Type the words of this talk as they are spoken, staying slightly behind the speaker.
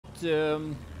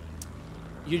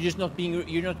not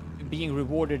being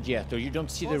rewarded yet, or you don't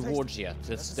see the rewards yet.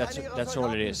 That's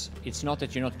all it is. It's not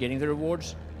that you're not getting the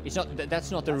rewards. It's not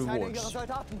that's not the rewards.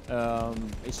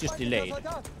 It's just delayed.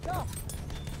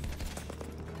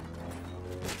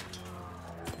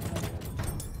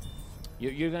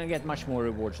 You're gonna get much more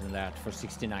rewards than that for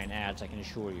 69 ads, I can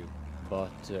assure you. But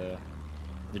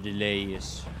the delay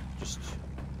is just.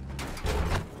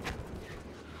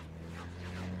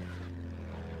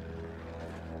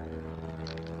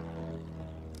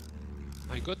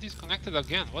 I got disconnected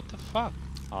again. What the fuck?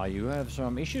 Ah, you have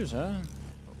some issues, huh?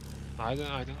 I don't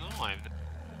know.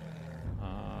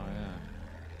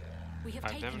 Yeah.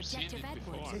 I've never seen it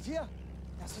before. Seht ihr?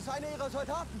 Das ist einer ihrer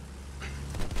Soldaten.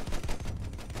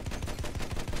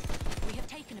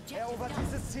 Erobert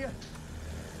dieses Ziel.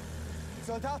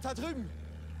 Soldat da drüben.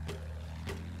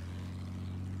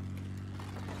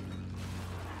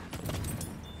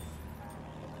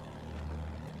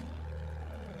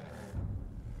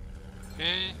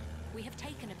 Okay.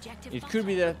 It could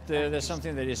be that there's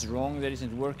something that is wrong that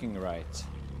isn't working right.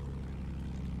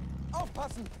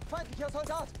 Aufpassen! Feindlicher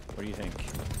Soldat! What do you think?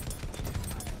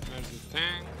 There's the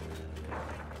tank.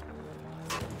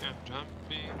 I'm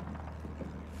jumping.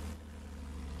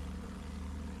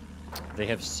 They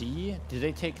have C. Did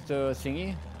they take the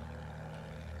thingy?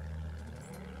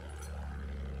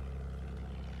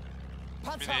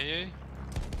 AA.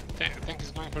 Tank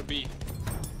is going for B.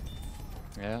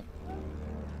 Yeah.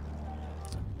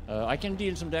 I can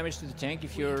deal some damage to the tank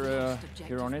if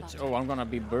you're on it. Oh, I'm gonna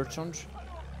be Bertrand.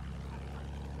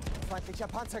 Feindlicher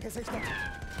Panzer gesichtet.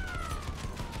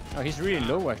 Oh, he's really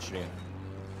low actually.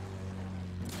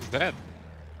 He's dead.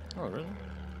 Oh, really?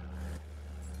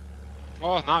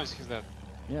 Oh, now he's dead.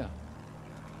 Yeah.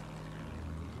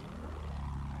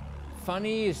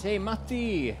 Funny is, hey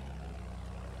Matti,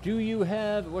 do you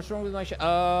have, what's wrong with my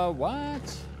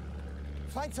what?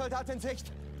 Feindsoldat in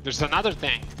Sicht. There's another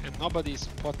tank and nobody is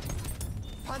spotted.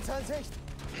 Panzer in Sicht.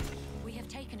 We have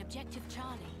taken objective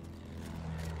Charlie.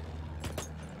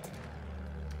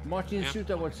 Martin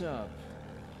Suta, what's up?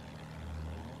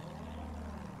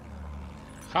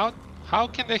 How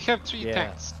can they have three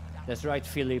tanks? That's right,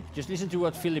 Philip. Just listen to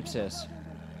what Philip says.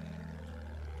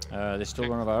 They stole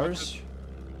one of ours.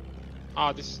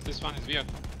 Ah, this one is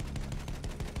vehicle.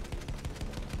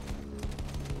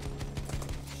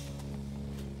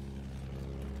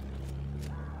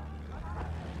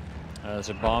 There's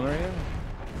a bomber here.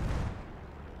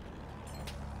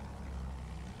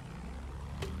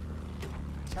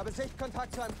 Ich habe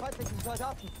Sichtkontakt zu einem feindlichen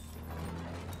Soldaten.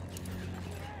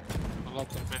 A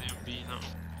lot of many on B now.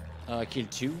 I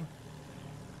killed 2.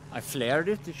 I flared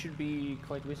it. It should be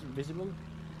quite visible.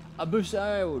 Abu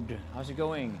Saud, how's it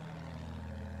going?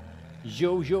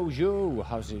 Yo,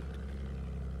 how's it?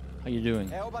 How you doing?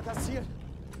 Erobert das Ziel.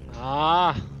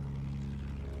 Ah.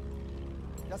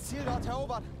 Das Ziel dort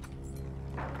erobern.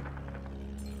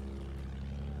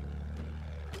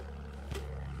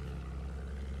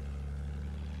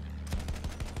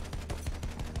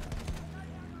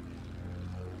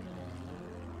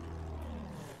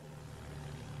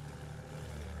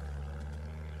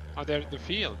 Oh, they're in the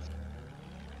field.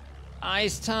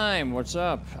 Ice time, what's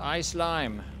up? Ice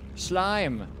slime.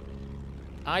 Slime.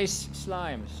 Ice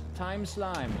slime. Time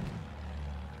slime.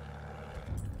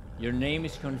 Your name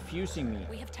is confusing me.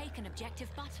 We have taken objective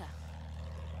butter.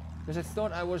 Because I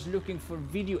thought I was looking for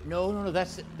video. No,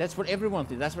 that's what everyone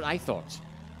did. That's what I thought.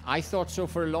 I thought so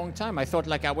for a long time. I thought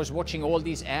like I was watching all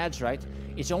these ads, right?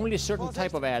 It's only a certain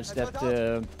type of ads that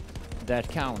that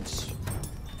counts.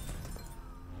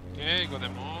 Okay, got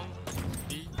them all.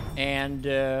 And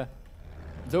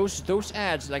those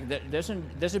ads, like there's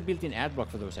a built-in ad block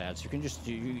for those ads. You can just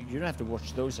you don't have to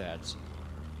watch those ads.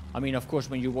 I mean, of course,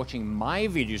 when you're watching my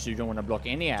videos, you don't want to block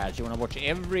any ads. You want to watch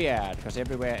every ad because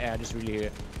every ad is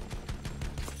really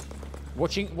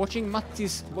watching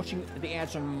the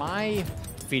ads on my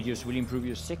videos will improve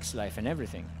your sex life and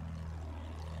everything.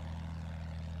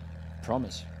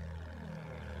 Promise.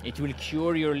 It will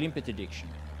cure your limpet addiction.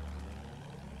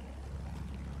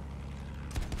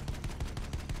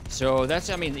 So that's,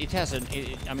 I mean, it has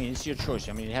I mean, it's your choice.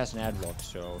 I mean, it has an ad block.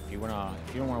 So if you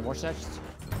don't wanna watch that, just...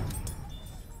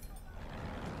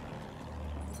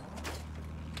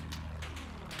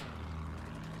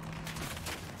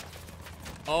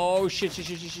 Oh shit!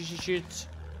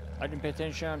 I didn't pay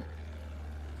attention.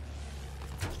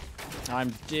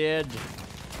 I'm dead.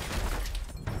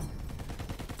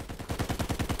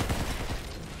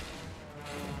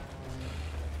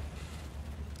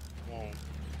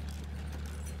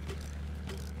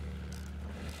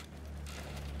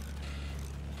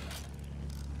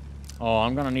 Oh,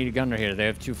 I'm gonna need a gunner here. They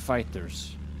have 2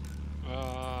 fighters.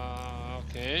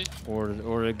 Okay.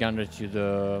 Or a gunner to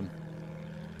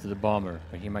the bomber,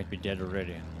 but he might be dead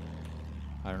already.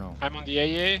 I don't know. I'm on the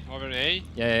AA, over A.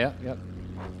 Yeah.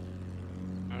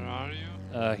 Where are you?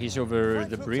 He's over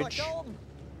the Feindflugzeug bridge. da oben.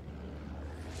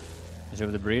 He's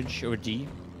over the bridge, over D.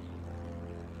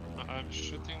 I'm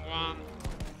shooting one.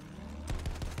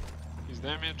 He's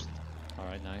damaged.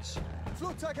 Alright, nice.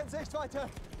 Flugzeug in Sichtweite.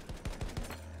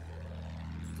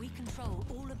 We control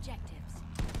all objectives.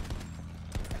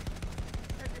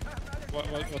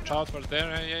 Watch out for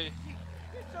their AA.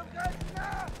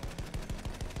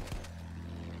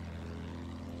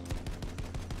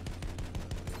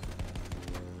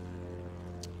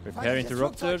 Repair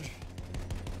interrupted.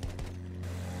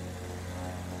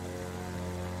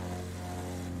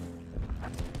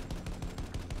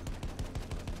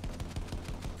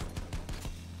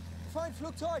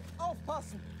 Feindflugzeug,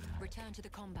 aufpassen. Return to the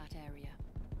combat area.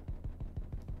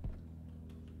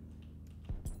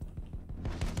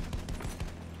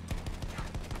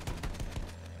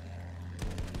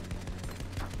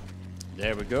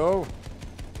 There we go.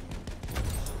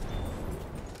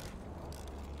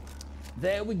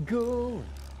 There we go.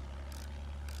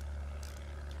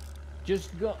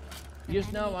 Just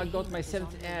now I got my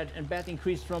 7th ad and bat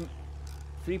increased from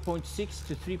 3.6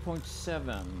 to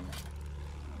 3.7.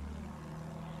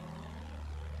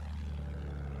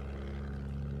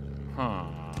 Huh.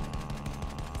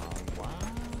 What?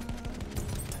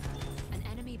 An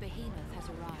enemy behemoth has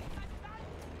arrived.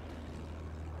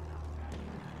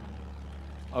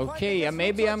 Okay,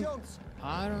 maybe I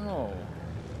don't know.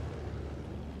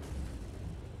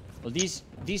 Well, these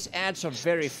ads are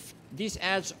very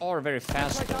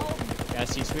fast.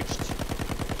 As he switched.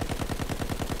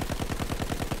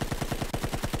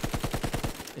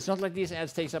 It's not like these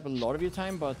ads takes up a lot of your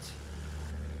time, but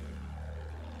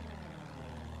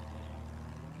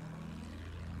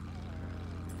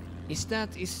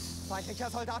Feindlicher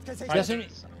Soldat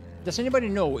gesichtet. does anybody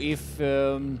know if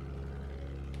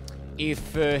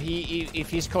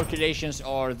his calculations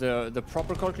are the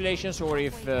proper calculations, or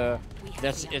if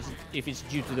if it's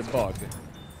due to the bug?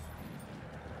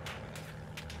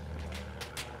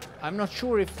 I'm not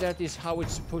sure if that is how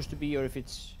it's supposed to be, or if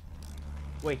it's.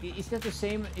 Wait, is that the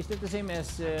same? Is that the same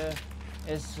as who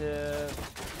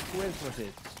else was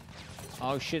it?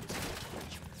 Oh shit!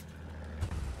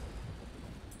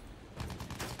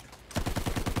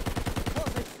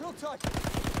 Vorsicht, Flugzeug.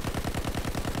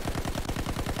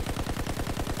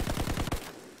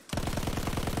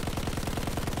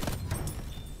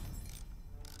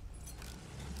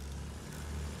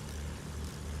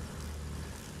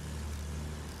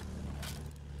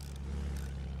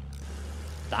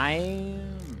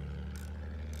 Damn!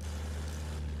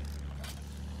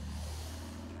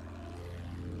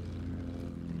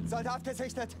 Soldat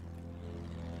gesichtet.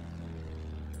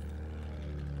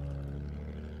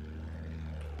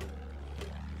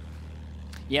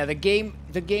 Yeah, the game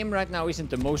right now isn't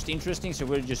the most interesting, so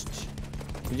we'll just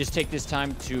take this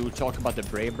time to talk about the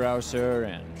Brave browser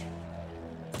and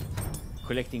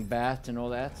collecting bat and all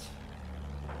that.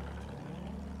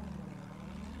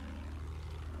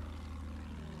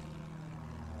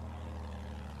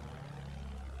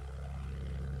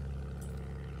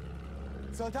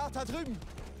 Soldat da drüben.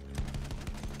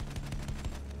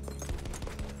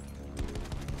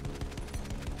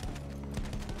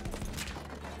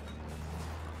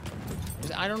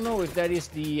 I don't know if that is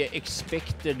the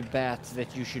expected bat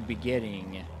that you should be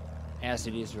getting as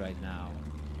it is right now.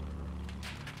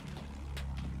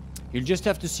 You'll just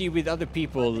have to see with other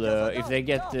people if they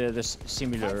get the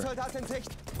similar. Soldat in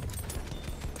Sicht.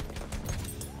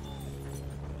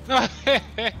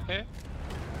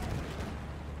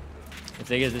 If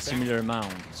they get the similar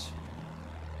amount.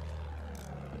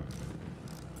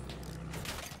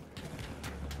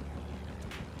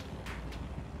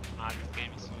 This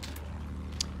game is so.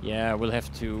 Yeah, we'll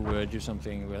have to do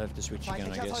something. We'll have to switch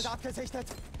again, I Feindlicher guess. Soldat gesichtet.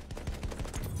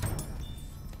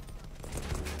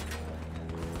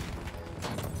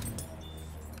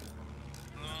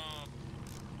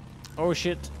 Oh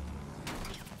shit!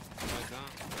 Right down.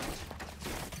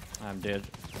 I'm dead.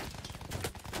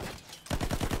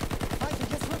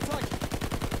 Feindliches Flugzeug.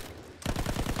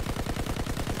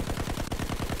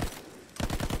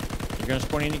 You're gonna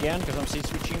spawn in again because I'm seat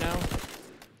switching now.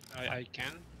 I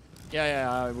can.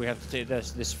 Yeah, we have to take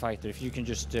this fighter. If you can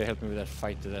just help me with that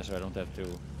fighter there, so I don't have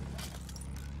to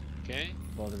Okay.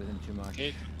 bother with him too much.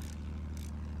 Okay.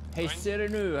 Hey Fine.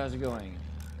 Serenu, how's it going?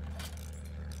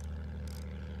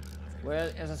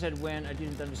 Well, as I said when I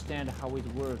didn't understand how it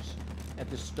works. at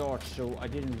the start, so I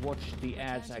didn't watch the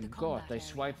ads I got. I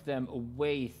swiped them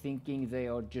away thinking they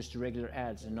are just regular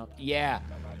ads and not... Yeah,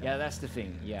 that's the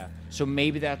thing, yeah. So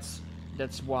maybe that's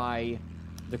why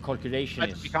the calculation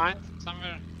is... behind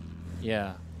somewhere?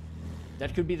 Yeah.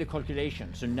 That could be the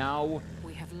calculation. So now...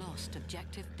 We have lost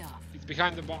objective Duff. It's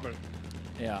behind the bomber.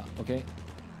 Yeah, okay.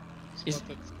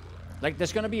 Spotted. Like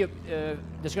there's gonna be a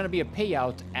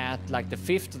payout at like the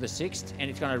 5th or the 6th, and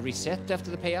it's gonna reset after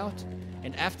the payout.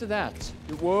 And after that,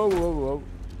 whoa.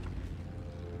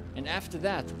 And after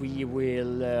that, we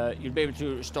will you'll be able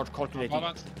to start calculating.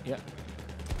 Yeah.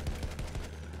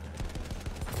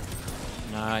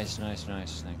 Nice,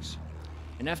 thanks.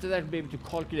 And after that, we'll be able to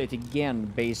calculate again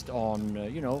based on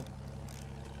you know.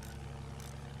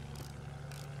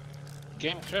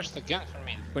 Game crashed again for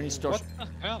me. When it starts. What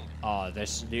the hell? Oh,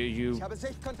 there's you. Ich habe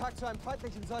Sichtkontakt zu einem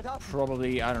feindlichen Soldaten.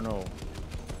 Probably, I don't know.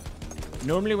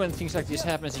 Normally when things like this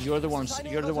happens, you're the one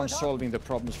solving the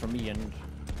problems for me and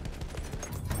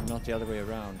not the other way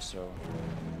around, so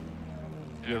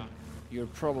Yeah. you're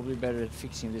probably better at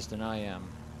fixing this than I am.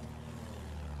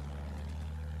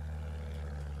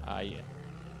 Yeah.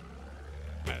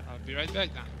 I'll be right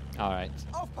back then. Alright.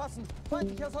 Aufpassen!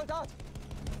 Feindlicher Soldat!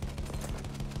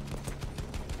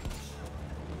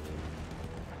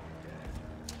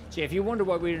 So if you wonder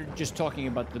why we're just talking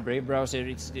about the Brave browser,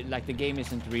 it's like the game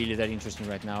isn't really that interesting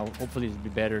right now. Hopefully it'll be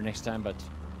better next time, but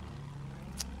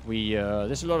we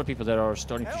there's a lot of people that are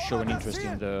starting to show an interest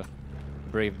in the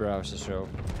Brave browser, so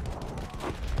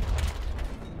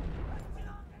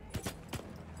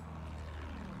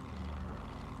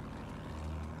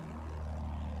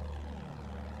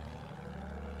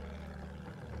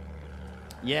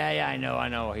yeah, I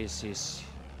know.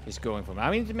 He's going for me.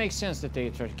 I mean, it makes sense that they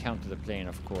try to counter the plane,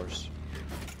 of course.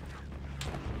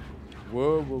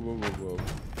 Whoa.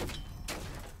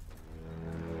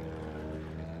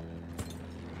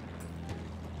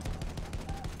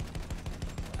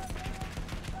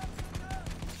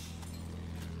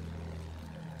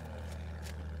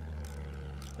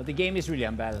 But the game is really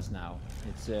unbalanced now.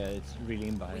 It's really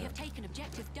We imbalanced. have taken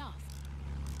objective Duff.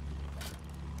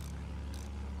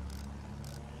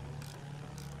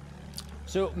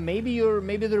 So maybe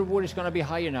the reward is gonna be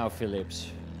higher now,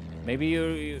 Phillips. Maybe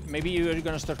you're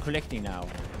gonna start collecting now.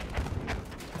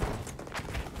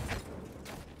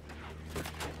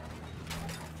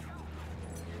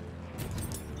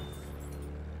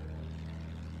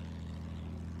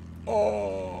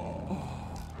 Oh.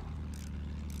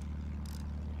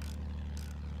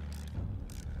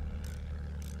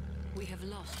 We have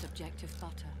lost objective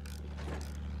Butter.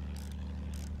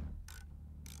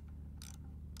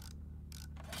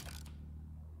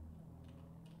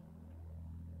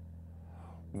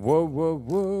 Whoa.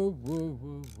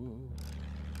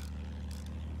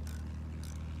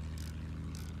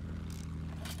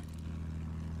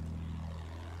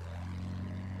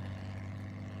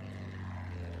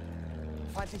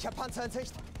 Feindlicher Panzer in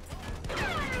Sicht!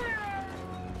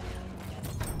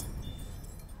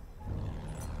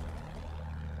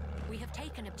 We have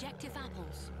taken objective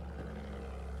Apples.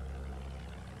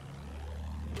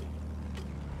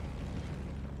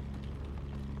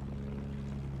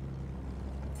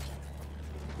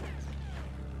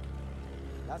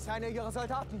 Das ist einer ihrer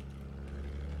Soldaten!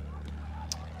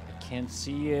 I can't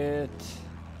see it.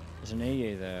 There's an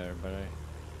AA there, but I...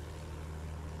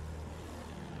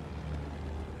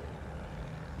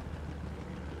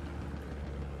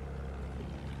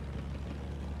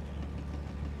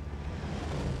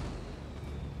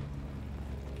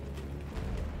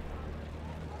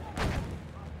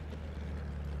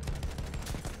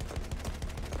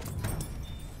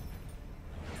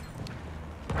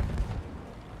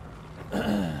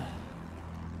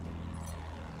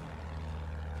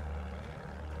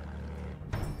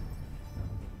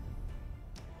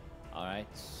 Alright,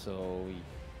 so